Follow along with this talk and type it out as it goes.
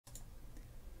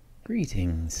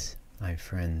Greetings, my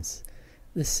friends.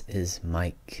 This is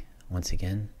Mike once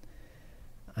again.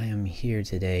 I am here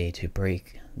today to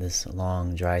break this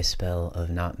long dry spell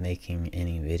of not making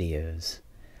any videos.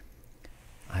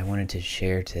 I wanted to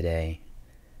share today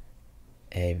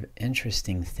an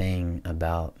interesting thing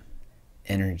about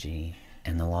energy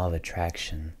and the law of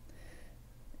attraction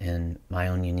and my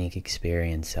own unique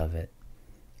experience of it.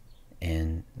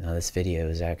 And now this video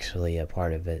is actually a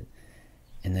part of it.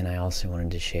 And then I also wanted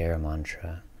to share a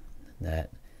mantra that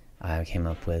I came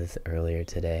up with earlier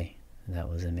today. That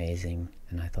was amazing,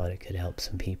 and I thought it could help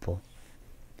some people.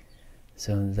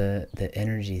 So the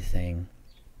energy thing,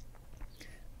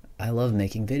 I love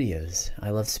making videos. I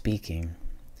love speaking.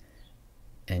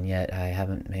 And yet I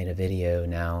haven't made a video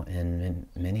now in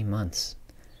many months.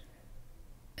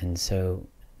 And so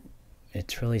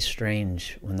it's really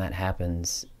strange when that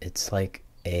happens. It's like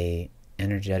a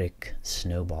energetic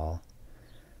snowball.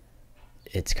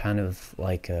 It's kind of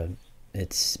like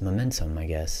it's momentum, I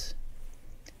guess.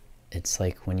 It's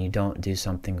like when you don't do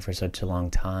something for such a long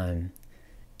time,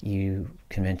 you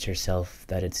convince yourself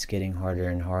that it's getting harder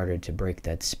and harder to break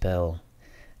that spell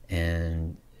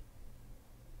and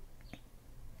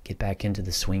get back into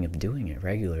the swing of doing it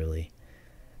regularly.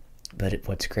 But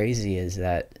what's crazy is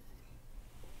that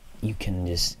you can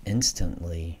just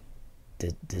instantly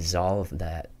dissolve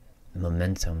that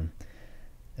momentum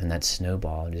and that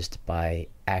snowball just by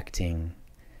acting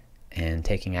and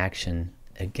taking action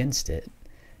against it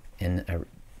in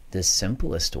the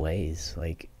simplest ways.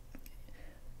 Like,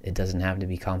 it doesn't have to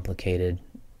be complicated.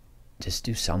 Just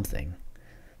do something.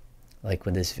 Like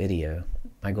with this video,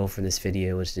 my goal for this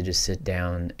video was to just sit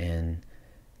down and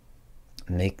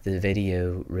make the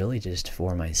video really just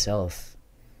for myself,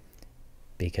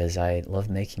 because I love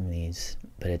making these,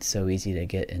 but it's so easy to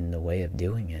get in the way of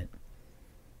doing it.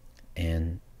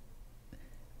 And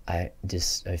I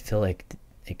feel like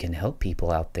it can help people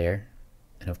out there,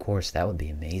 and of course that would be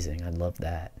amazing. I'd love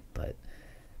that, but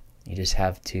you just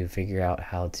have to figure out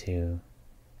how to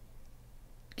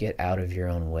get out of your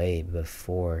own way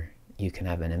before you can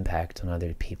have an impact on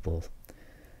other people.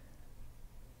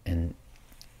 And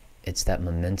it's that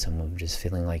momentum of just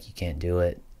feeling like you can't do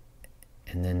it,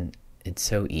 and then it's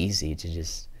so easy to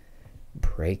just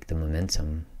break the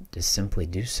momentum. Just simply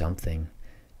do something.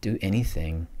 Do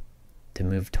anything to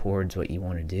move towards what you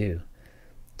want to do.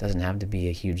 It doesn't have to be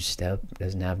a huge step. It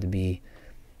doesn't have to be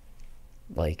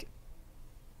like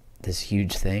this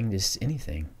huge thing. Just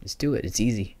anything. Just do it. It's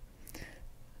easy.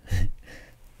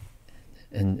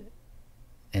 and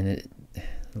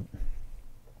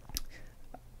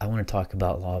I want to talk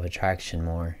about law of attraction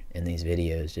more in these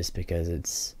videos, just because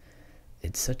it's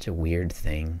such a weird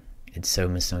thing. It's so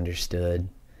misunderstood.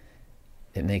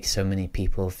 It makes so many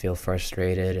people feel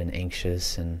frustrated and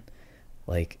anxious and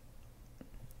like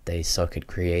they suck at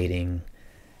creating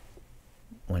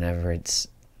whenever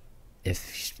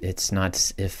if it's not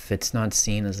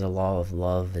seen as a law of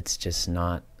love, it's just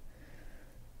not.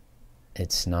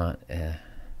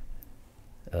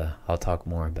 I'll talk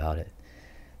more about it,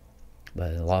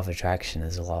 but the law of attraction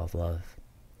is a law of love,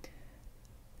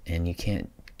 and you can't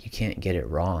get it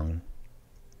wrong.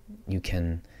 You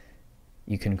can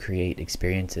create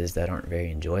experiences that aren't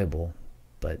very enjoyable,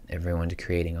 but everyone's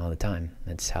creating all the time.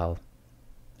 That's how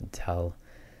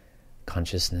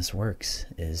consciousness works.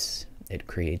 Is it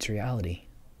creates reality,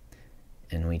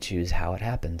 and we choose how it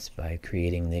happens by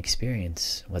creating the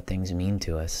experience, what things mean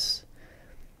to us.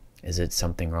 Is it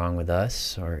something wrong with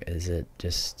us, or is it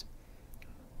just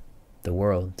the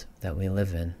world that we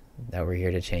live in that we're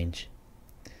here to change?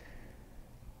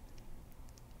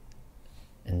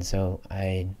 And so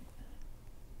I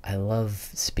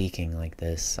love speaking like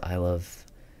this. I love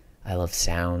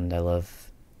sound. I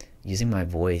love using my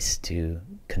voice to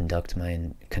conduct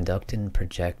and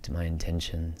project my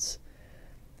intentions.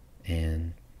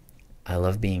 And I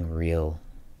love being real.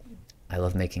 I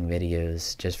love making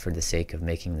videos just for the sake of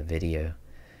making the video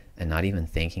and not even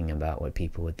thinking about what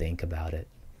people would think about it.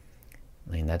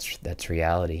 I mean, that's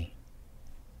reality.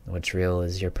 What's real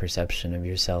is your perception of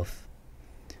yourself.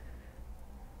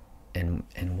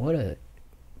 And what a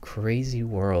crazy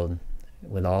world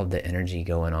with all the energy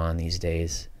going on these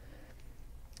days.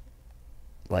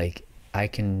 Like, I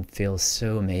can feel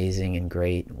so amazing and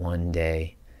great one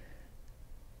day,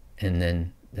 and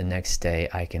then the next day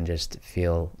I can just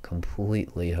feel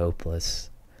completely hopeless.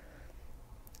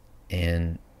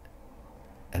 And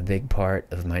a big part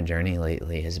of my journey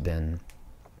lately has been,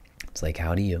 it's like,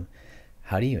 how do you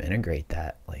integrate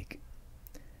that? Like,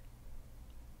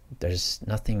 there's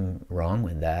nothing wrong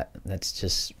with that. That's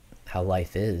just how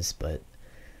life is, but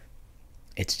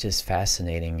it's just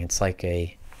fascinating. It's like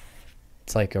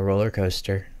It's like a roller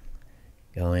coaster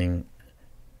going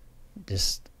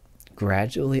just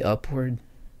gradually upward,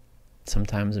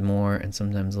 sometimes more and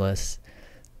sometimes less,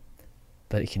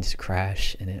 but it can just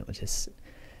crash, and it will just,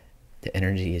 the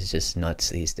energy is just nuts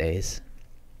these days.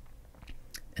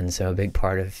 And so a big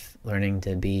part of learning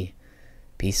to be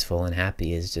peaceful and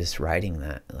happy is just riding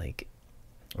that. Like,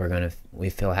 we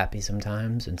feel happy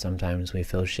sometimes, and sometimes we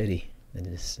feel shitty.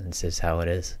 It's just how it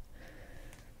is.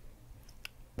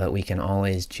 But we can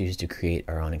always choose to create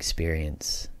our own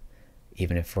experience,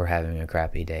 even if we're having a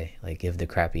crappy day. Like, give the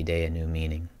crappy day a new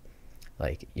meaning.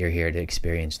 Like, you're here to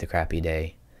experience the crappy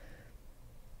day,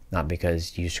 not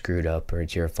because you screwed up or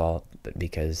it's your fault, but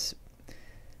because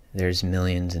there's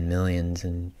millions and millions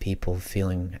and people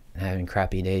having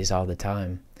crappy days all the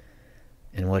time.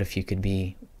 And what if you could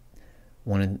be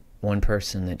one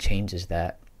person that changes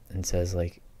that and says,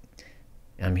 like,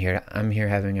 I'm here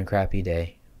having a crappy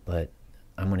day, but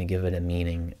I'm going to give it a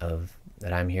meaning of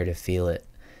that I'm here to feel it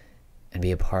and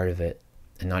be a part of it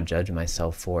and not judge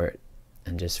myself for it,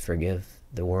 and just forgive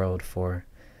the world for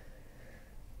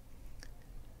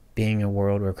being a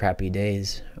world where crappy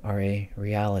days are a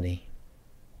reality.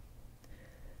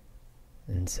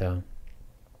 And so,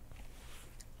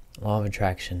 law of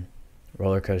attraction,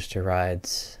 roller coaster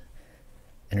rides,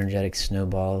 energetic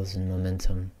snowballs and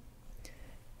momentum.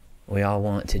 We all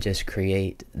want to just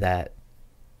create that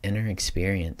inner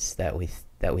experience that we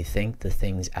think the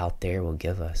things out there will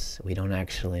give us. We don't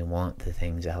actually want the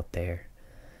things out there.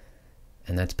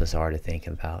 And that's bizarre to think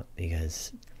about,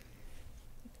 because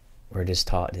we're just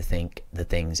taught to think the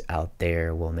things out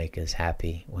there will make us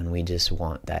happy when we just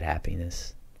want that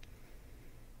happiness.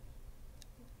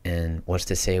 And what's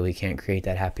to say we can't create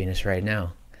that happiness right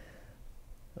now?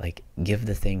 Like, give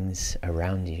the things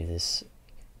around you this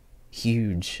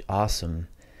huge, awesome,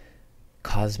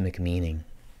 cosmic meaning.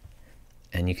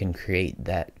 And you can create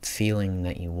that feeling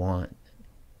that you want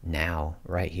now,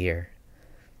 right here.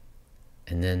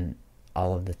 And then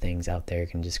all of the things out there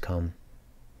can just come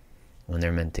when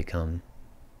they're meant to come.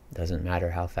 Doesn't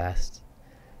matter how fast.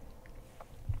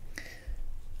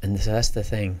 And so that's the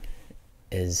thing,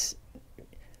 is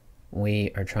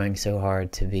we are trying so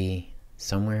hard to be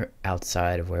somewhere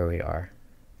outside of where we are.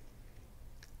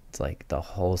 It's like the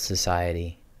whole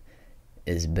society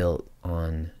is built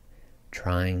on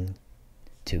trying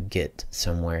to get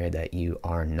somewhere that you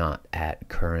are not at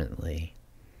currently.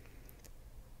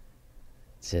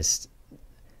 It's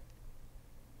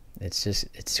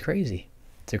crazy.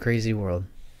 It's a crazy world.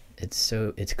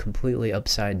 It's completely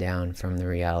upside down from the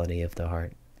reality of the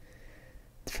heart,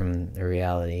 from the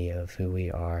reality of who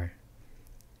we are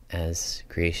as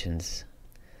creations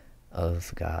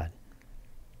of God.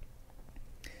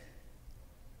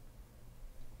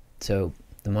 So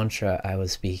the mantra I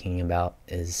was speaking about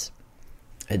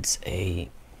it's a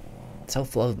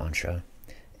self-love mantra,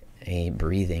 a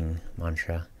breathing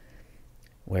mantra,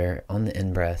 where on the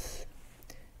in-breath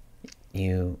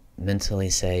you mentally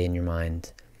say in your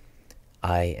mind,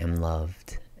 I am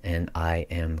loved and I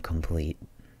am complete.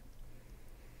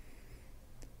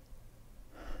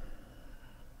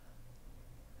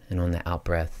 And on the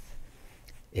out-breath,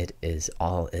 it is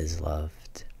all is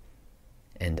loved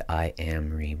and I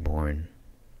am reborn.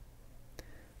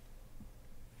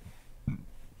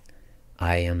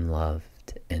 I am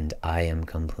loved and I am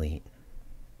complete.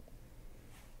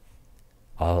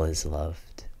 All is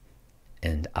loved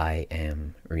and I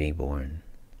am reborn.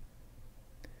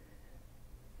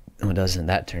 Well, doesn't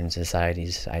that turn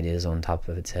society's ideas on top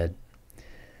of its head?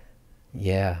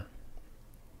 Yeah,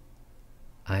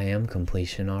 I am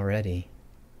completion already.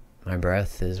 My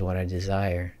breath is what I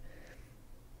desire.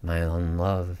 My own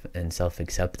love and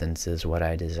self-acceptance is what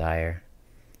I desire.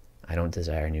 I don't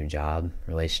desire a new job,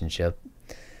 relationship,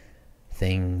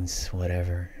 things,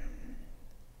 whatever.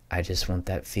 I just want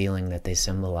that feeling that they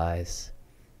symbolize.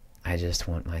 I just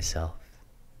want myself.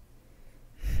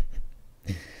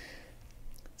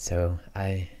 So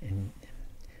I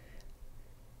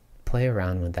play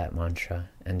around with that mantra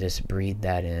and just breathe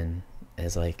that in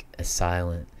as like a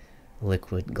silent,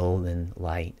 liquid, golden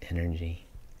light energy.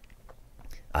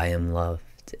 I am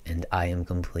loved and I am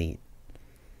complete.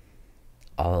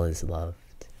 All is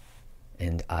loved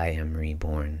and I am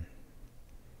reborn.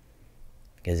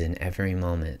 Because in every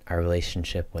moment, our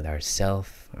relationship with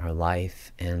ourself, our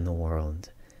life, and the world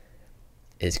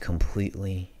is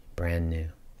completely brand new.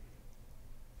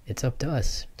 It's up to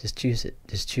us. Just choose it.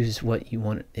 Just choose what you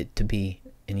want it to be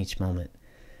in each moment.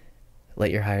 Let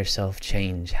your higher self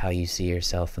change how you see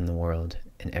yourself in the world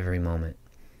in every moment.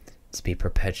 To be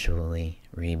perpetually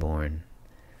reborn.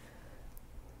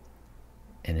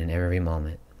 And in every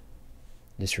moment,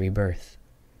 just rebirth.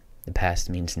 The past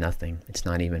means nothing. It's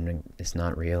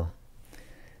not real.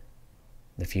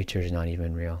 The future is not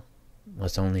even real.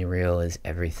 What's only real is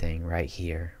everything right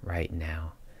here, right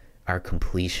now. Our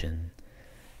completion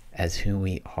as who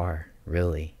we are,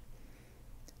 really.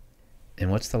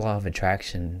 And what's the law of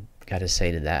attraction got to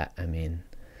say to that? I mean,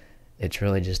 it's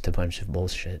really just a bunch of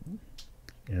bullshit.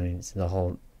 You know, it's the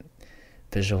whole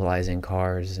visualizing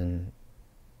cars and,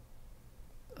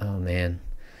 oh man.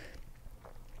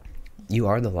 You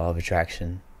are the law of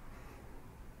attraction.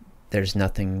 There's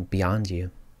nothing beyond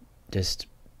you. Just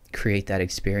create that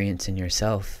experience in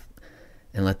yourself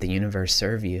and let the universe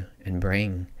serve you and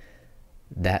bring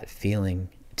that feeling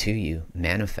to you,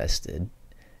 manifested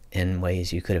in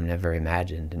ways you could have never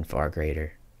imagined and far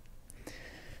greater.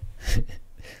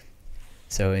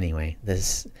 So anyway,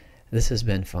 this has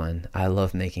been fun. I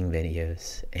love making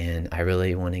videos, and I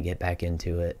really want to get back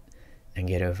into it and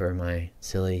get over my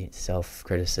silly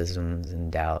self-criticisms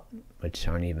and doubt, which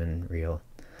aren't even real.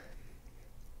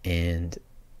 And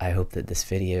I hope that this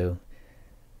video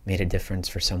made a difference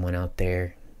for someone out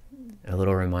there. A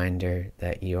little reminder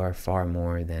that you are far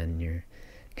more than your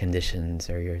conditions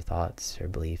or your thoughts or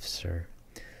beliefs or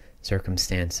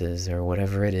circumstances or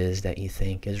whatever it is that you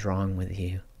think is wrong with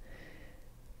you.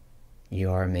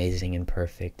 You are amazing and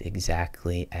perfect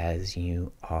exactly as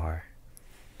you are.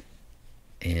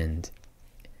 And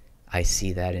I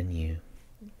see that in you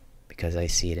because I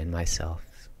see it in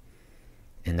myself.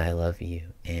 And I love you,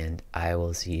 and I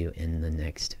will see you in the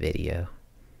next video.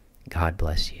 God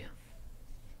bless you.